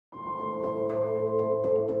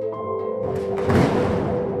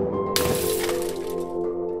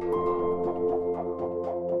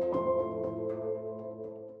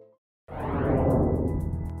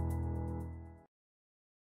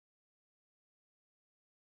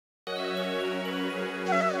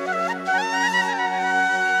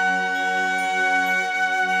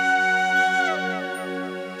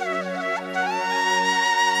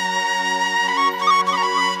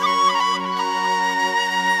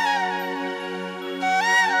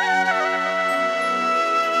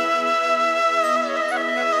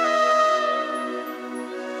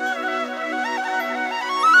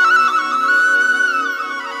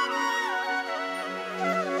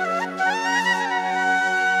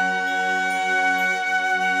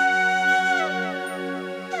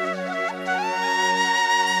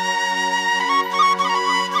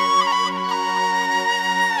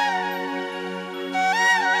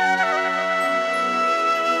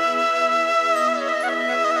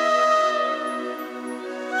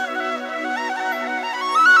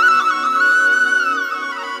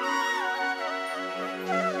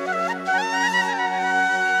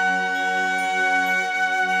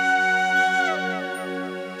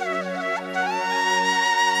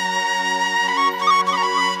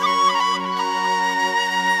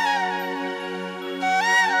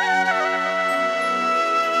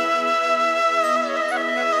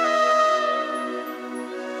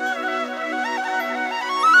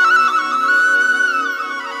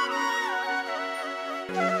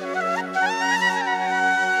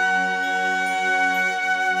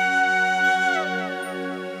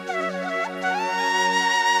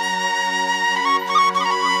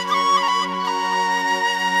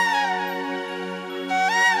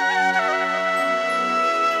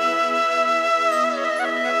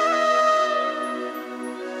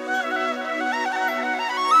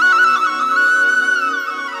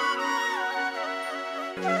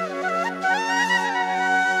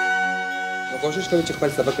کوشش کوي چې خپل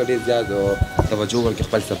سبق ډېر زیات توجه ورکړي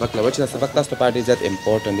خپل سبق له، چې دا سبق تاسو لپاره ډېر زیات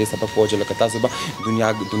امپورټنټ دی. سبق پوه چې لکه تاسو به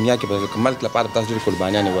دنیا کې به ملک لپاره تاسو ډېرې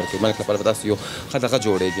قربانیانې ورکړئ، ملک لپاره به تاسو یو ښه دغه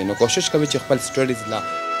جوړېږي. نو کوشش کوي چې خپل سټډیز لا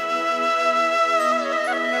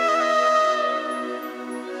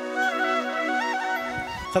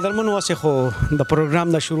قدرمنو واسې خو د پروګرام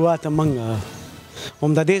د شروعات موږ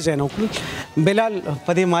هم د دې ځای نه وکړو. بلال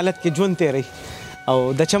په دې مالت کې ژوند تېروي او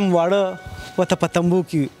د چم واړه ورته په تمبو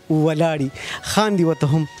کې ولاړي خاندي ورته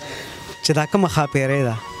هم چې دا کومه ښاپېرۍ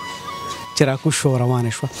ده چې راکوز شو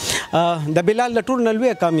روانه شوه. د بلال له ټولو نه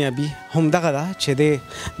لویه کامیابي هم دغه ده چې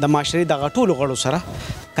د معاشرې دغه ټولو غړو سره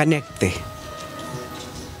کنیکټ دی.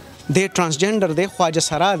 دی ټرانسجنډر دی، خواجه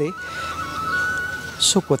سرا دی،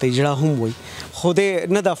 څوک ورته اجړا هم وایي، خو دی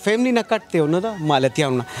نه د فیملی نه کټ دی او نه د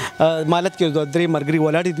مالتیانو نه. مالت کې دوه درې ملګري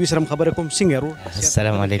ولاړ دي، دوی سره هم خبرې کوم. څنګه ورور؟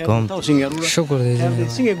 السلام علیکم. شکر دی.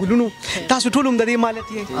 څنګه ګلونو تاسو ټول هم د دې مالت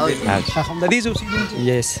یې؟ هم د دې ځای اوسېدونکي؟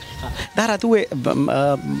 یس. دا راته ووایه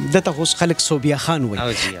دلته اوس خلک صوبیا خان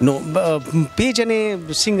وایي، نو پیژنې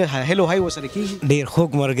څنګه هیلو های ورسره کېږي؟ ډېر خوږ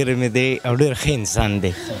ملګری مې دی او ډېر ښه انسان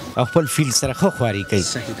دی او خپل فیلډ سره ښه خواري کوي.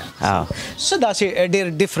 څه داسې ډېر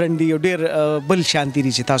ډفرنټ دي او ډېر بل شانتي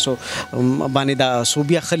دي چې تاسو باندې دا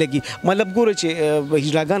صوبیا خلک مطلب ګوره چې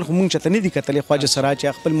هجراګان خو مونږ چېرته نه دي کتلې، خواجه سرا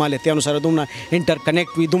چې خپل مالتیانو سره دومره انټر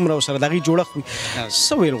کنیکټ وي، دومره ورسره د هغې جوړښت وي،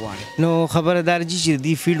 څه ویل غواړې؟ نو خبره دار جي چې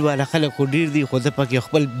دې فیلډ والا خلک خو ډېر دي، خو ده پکې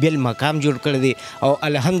خپل بیل مقام جوړ کړی دی او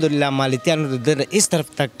الحمدلله مالتیانو د ده هېڅ طرف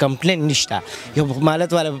ته کمپلین نشته. یو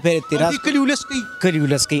مالت والا په پیر اعتراض کلي ولس کوي، کلي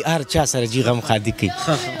ولس کوي، هر چا سره جي غم خادي کوي.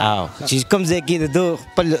 او چې کوم ځای کې د ده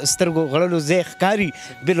خپل سترګو غړلو ځای ښکاري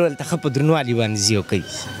بل ورته ښه په درنوالي باندې ځي کوي.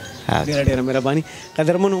 ډېره ډېره مهرباني.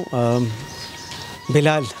 قدرمنو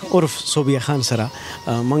بلال عرف صوبیا خان سره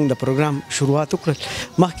موږ د پروګرام شروعات وکړل،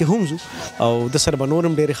 مخکې هم ځو او د سره به نور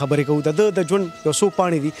هم ډېرې خبرې کوو. د ژوند یو څو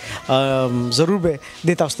پاڼې دي، ضرور به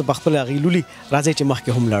دې تاسو ته په خپله هغې لولي. راځئ چې مخکې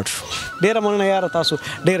هم لاړ شو. ډېره مننه یاره، تاسو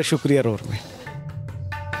ډېره شکریه ورور مې.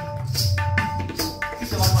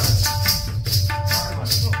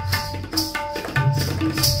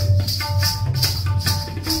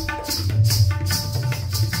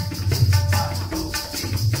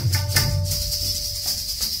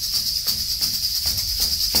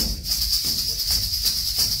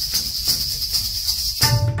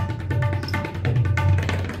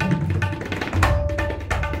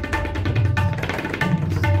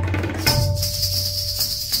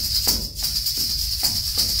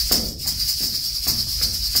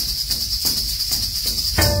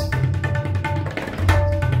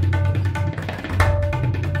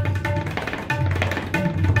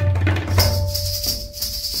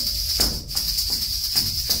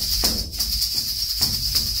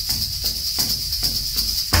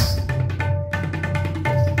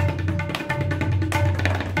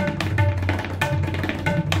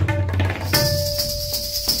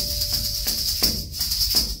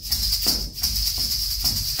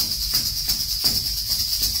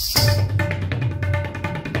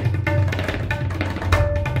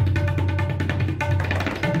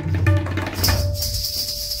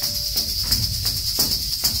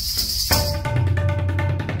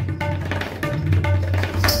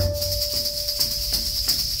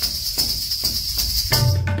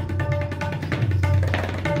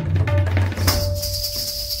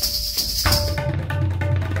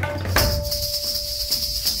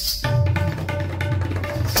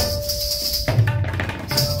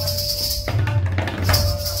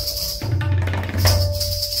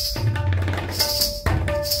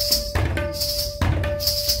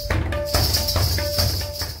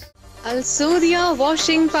 अल्सोदिया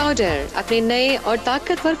washing powder अपने नए और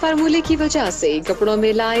ताकतवर फार्मूले की वजह से कपड़ों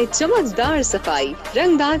में लाए चमकदार सफाई,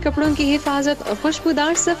 रंगदार कपड़ों की हिफाजत और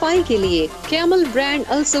खुशबूदार सफाई के लिए कैमल ब्रांड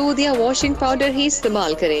अल्सोदिया वॉशिंग पाउडर ही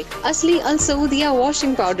इस्तेमाल करें। असली अल्सोदिया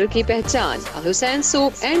वॉशिंग पाउडर की पहचान अल Hussain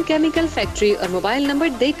soap and chemical factory और मोबाइल नंबर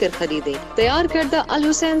देकर खरीदें। तैयार करदा अल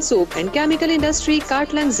Hussain soap and chemical industry,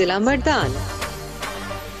 काटलन, जिला Mardan.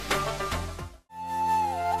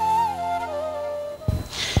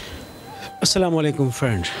 Assalamu alaikum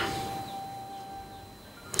friend.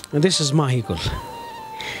 This is Mahikul.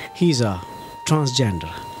 He's a transgender.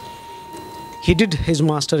 He did his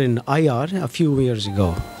master in IR a few years ago.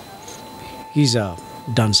 He's a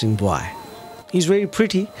dancing boy. He's very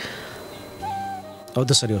pretty. او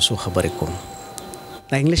د سره یو څو خبرې کوم.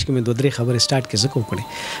 د انګلیش کې مې دوه درې خبرې سٹارټ کې زکه وکړې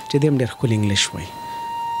چې دې هم ډېر ښکلی انګلیش وایي.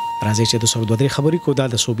 راځئ چې د سره دوه درې خبرې کوو. دا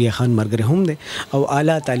د صوبیا خان ملګری هم دی او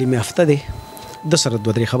اعلی تعلیم یافته دی. د سره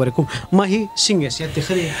دوه درې خبرې کوم. ماهي څنګه صحت دې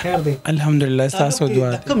ښه دی؟ خیر دی الحمدلله. تاسو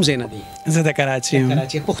دعا. کوم ځای نه دی؟ زه د کراچۍ یم.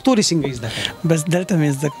 پښتو دې څنګه زده کړه؟ بس دلته مې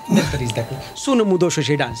زده کړه. څونه موده شو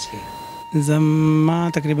چې ډانس کوې؟ زما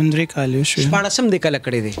تقریبا 3 کال شو شپاړسم د کله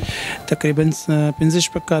کړی دی تقریبا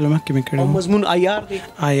 15 کال مخکې مې او کړو مضمون آیار دی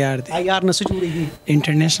آیار دی آیار نه څه جوړیږي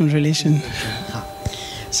انټرنیشنل ریلیشن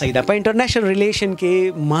صحیح ده په انټرنیشنل ریلیشن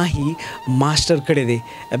کې ماهی ماستر کړی دی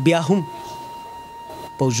بیا هم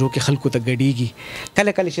پوجو کې خلکو ته ګډیږي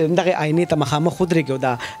کله کله چې دغه آینې ته مخامخ خودري کې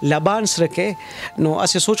دا لبان سره کې نو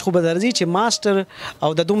اسه سوچ خو بدرځي چې ماستر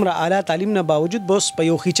او د دومره اعلی تعلیم نه باوجود بس په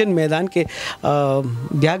یو خیچن میدان کې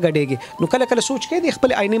بیا ګډیږي نو کله کله سوچ کې د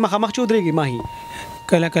خپل آینې مخامخ چودريږي ماهی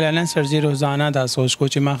کله کله نن سرجی روزانه دا سوچ کو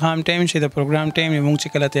چې مخام ټایم شي د پروګرام ټایم موږ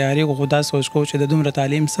چې کله تیاری کو خدا سوچ کو چې د دومره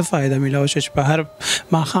تعلیم څه فائدہ ملو شي په هر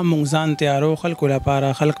مخام موږ ځان تیارو خلکو لپاره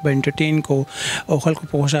خلک به انټرټین کو او خلکو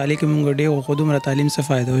په خوشحالي کې موږ ډېر خو دومره تعلیم څه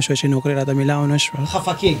فائدہ وشو چې نوکری راته ملاو نشو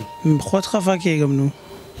خفکیږي خود خفکیږم نو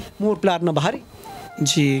مور پلار نه بهاري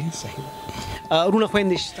جی رونه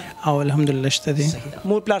خويندې شته او الحمدلله شته دي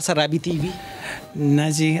مور پلار سره رابطي وي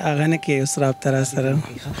نه جی هغه نه کې اوس رابطه را سره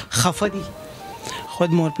خفدي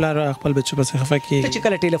خود مور پلار خپل بچو په خفه کې چې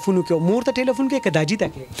کله ټلیفون کې مور ته ټلیفون کې کداجی ته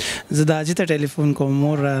کې زداجی ته ټلیفون کوم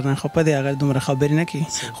مور نه خپه دی هغه دومره خبرې نه کی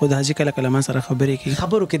خداجی کله کله ما سره خبرې کی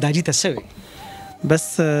خبرو کې داجی ته سوي بس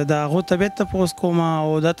دا غو طبيعت ته پوس کوم او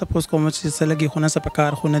دا ته پوس کوم چې سلګي خونه سره په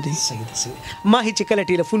کار خونه دي صحیح ده ما هی چې کله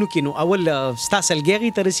ټلیفون کې نو اول ستا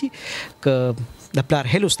سلګي ترسي ک د پلار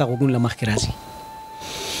هلو ستا غوګون لمخ کې راځي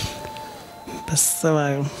بس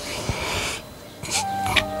سوایو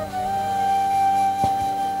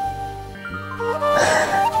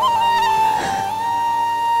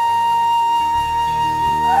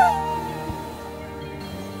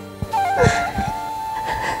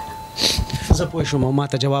زه پوه شوم ما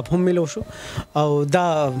ته جواب هم ملو شو او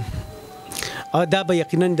دا به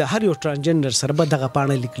یقینا د هر یو ترانسجندر سره به دغه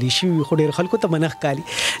پاڼه لیکلی شي خو ډېر خلکو ته منخ کالي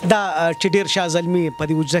دا چې ډېر شاه زلمي په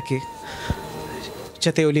دې وجه کې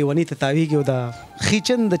چته یو لیونی ته تاویږي او دا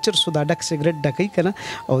خیچن د چرسو دا ډک سیګریټ ډکې کنه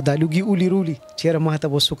او دا لوګي اولی رولي چیرې ما ته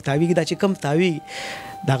وسوک تاویږي دا چې کم تاویږي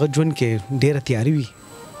دغه ژوند کې ډېر تیاری وي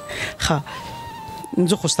ها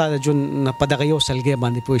زه خو ستاسو ژوند په دغه یو سلګي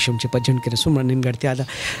باندې پوه شم چې په ژوند کې څومره نیمګړتیا ده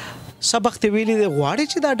سبق ته ویلي دی غواړي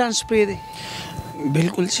چې دا ډانس پرې دی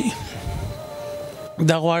بالکل شي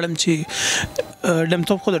دا غواړم چې دم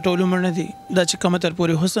ټوپ خو د ټولو مړ نه دي دا چې کومه تر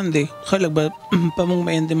پورې حسن دی خلک به په موږ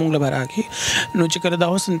باندې موږ لپاره راکې نو چې کله دا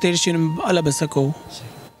حسن تیر شي الله بسکو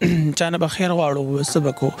چانه به خیر غواړو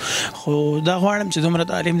سبکو خو دا غواړم چې دومره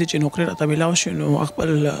تعلیم دي چې نوکری راته ملاو شي نو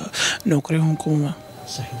خپل نوکری هم کوم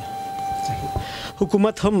صحیح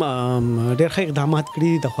حکومت هم ډېر ښه اقدامات کړي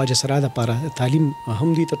د خواجه سرا لپاره تعلیم هم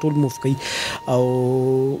دي ته ټول مفت کوي او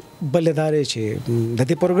بل ادارې چې د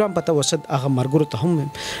دې پروګرام په توسط هغه مرګرو ته هم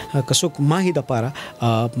کڅوک ماهی د لپاره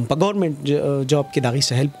په ګورنمنت جاب کې دغه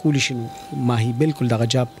سهل کولی شي ماهی بالکل دغه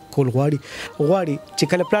جاب کول غواړي چې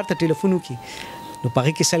کله پلار ته ټلیفون وکړي نو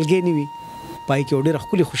پاره کې سلګې نیوي پای کې ډېر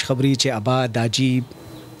خولي خوشخبری چې ابا داجی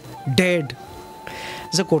ډیډ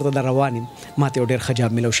زه کوړه د روانم ماته ډېر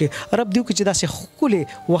خجاب ملو شي رب دیو کې چې داسې خولي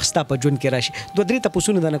وخته په جون کې راشي دوه درې تاسو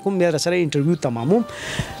نه کوم مې سره انټرویو تماموم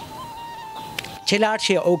چې لاړ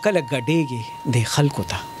شي او کله غډېږي د خلکو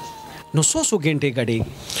ته نو سوسو غنټه غډېږي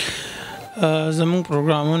زموږ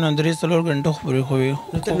پروګرامونه 3 غنټو پورې خوي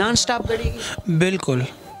نو ته نان سټاپ غډېږي بالکل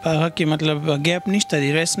هغه کې مطلب ګیپ نشته دی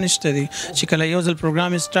ریس نشته دی چې کله یو ځل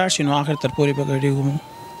پروګرام سٹارټ شي نو اخر تر پورې بغړېږم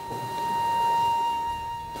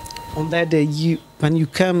On that day, when you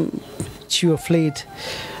come to your flight,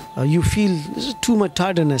 you feel too much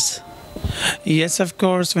tiredness. Yes, of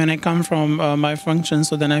course. When I come from my function,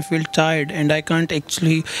 so then I feel tired and I can't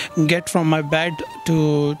actually get from my bed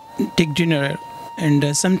to take dinner. And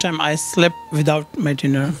sometimes I slept without my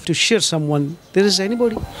dinner. To share someone, there is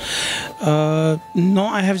anybody? No,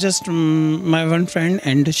 I have just my one friend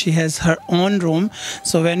and she has her own room.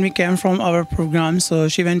 So when we came from our program, so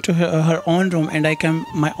she went to her own room and I came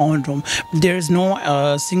my own room. There is no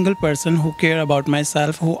single person who care about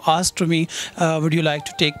myself who asked to me, would you like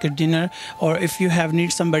to take a dinner? Or if you have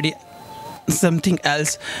need somebody, something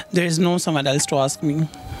else, there is no someone else to ask me.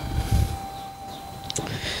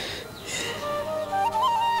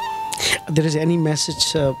 There is any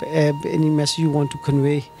message you want to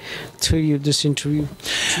convey through this interview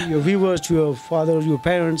to your viewers, to your father, your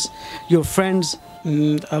parents, your friends?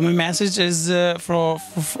 My message is for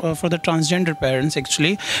the transgender parents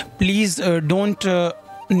actually. Please don't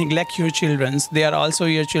neglect your children. They are also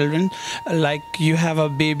your children. Like you have a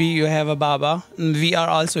baby, you have a baba. We are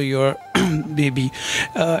also your baby.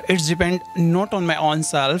 It's depend not on my own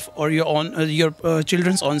self or your own your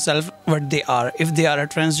children's own self what they are. If they are a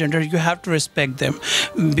transgender, you have to respect them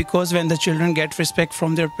because when the children get respect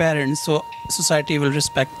from their parents, so society will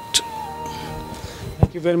respect.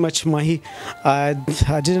 Thank you very much, Mahi.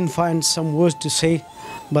 I didn't find some words to say,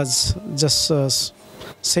 but just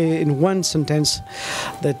say in one sentence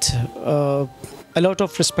that a lot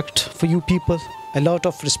of respect for you people, a lot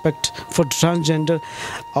of respect for transgender.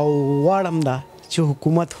 او واړم دا چې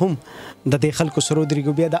حکومت هم د دې خلکو سره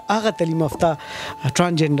ودرېږي بیا د هغه تعلیم یافته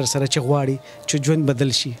ټرانسجنډر سره چې غواړي چې ژوند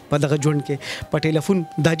بدل شي په دغه ژوند کې په ټیلیفون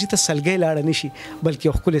داجي ته سلګۍ لاړه نه شي بلکې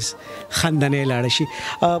یو ښکلې خندنۍ لاړه شي.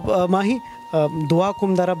 ماهي دعا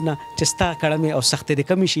کوم د رب نه چې ستا کړمې او سختې دې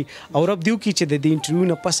کمې شي او رب دیو کړي چې د دې انټرویو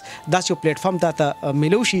نه پس داسې یو پلیټفارم ته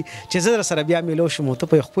میلو شي چې زه در سره بیا میلو شم او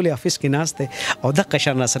ته په خپل افیس کې ناست دی او دغه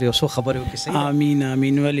شان سره یو څو خبرې وکړي. امین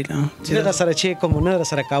امین ولی نه چې در سره چې کوم نه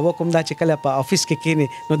سره کاوه کوم دا چې کله په افیس کې کېنه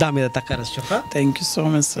نو دا مې د تکرس شوخه. ثانک یو سو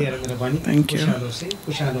مچ سر. مهرباني. ثانک یو.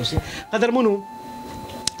 خوشاله اوسئ. قدرمنو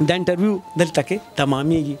دا انټرویو دلته کې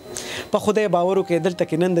تمامېږي. په خدای باور وکړئ دلته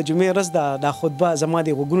کې نن د جمعې ورځ دا خطبه زما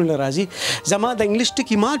د غوږونو له راځي. زما د انګلیش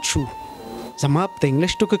ټکي مات شو، زما په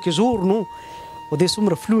انګلیش ټکو کې زور نو او د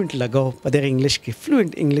څومره فلوئنټ لګاو په دغه انګلیش کې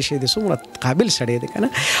فلوئنټ انګلیش د څومره قابل سړی دی کنه.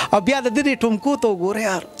 او بیا د دې ټومکو ته وګوره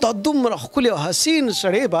یار دا دومره ښکلی او حسین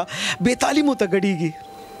سړی به بې تعلیمو ته ګډېږي.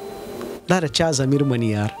 دا چا ضمیر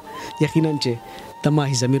مني یار؟ یقینا چې د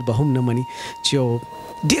ماهي ضمیر به هم نه مني چې یو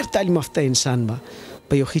ډېر تعلیم یافته انسان به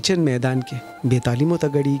په یو خیچن میدان کې بې تعلیمو ته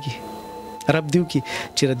ګډېږي. رب دیو کی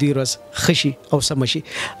چې دوی ورځ خشي او سمشي.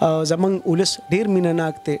 زمونږ ولس ډېر مینه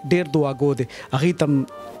ناک دی، ډېر دعاګو دی. هغې ته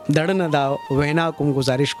دړنه دا وینا کوم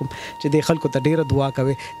گزارش کوم چې د خلکو ته ډېره دعا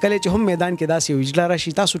کوي کله چې هم میدان کې داسې یو اجلا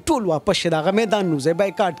راشي تاسو ټول واپس شئ دغه میدان نوځئ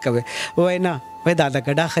بایکاټ کوئ. وایي نه وایي دا د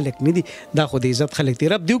ګډا خلک نه دي، دا خو د عزت خلک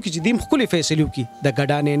دي. رب دیو کی چې دیم ښکلې فیصلې وکړي د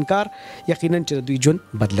ګډا نه انکار یقینا چې دوی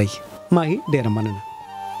ژوند بدلوي. ماهي ډېره مننه.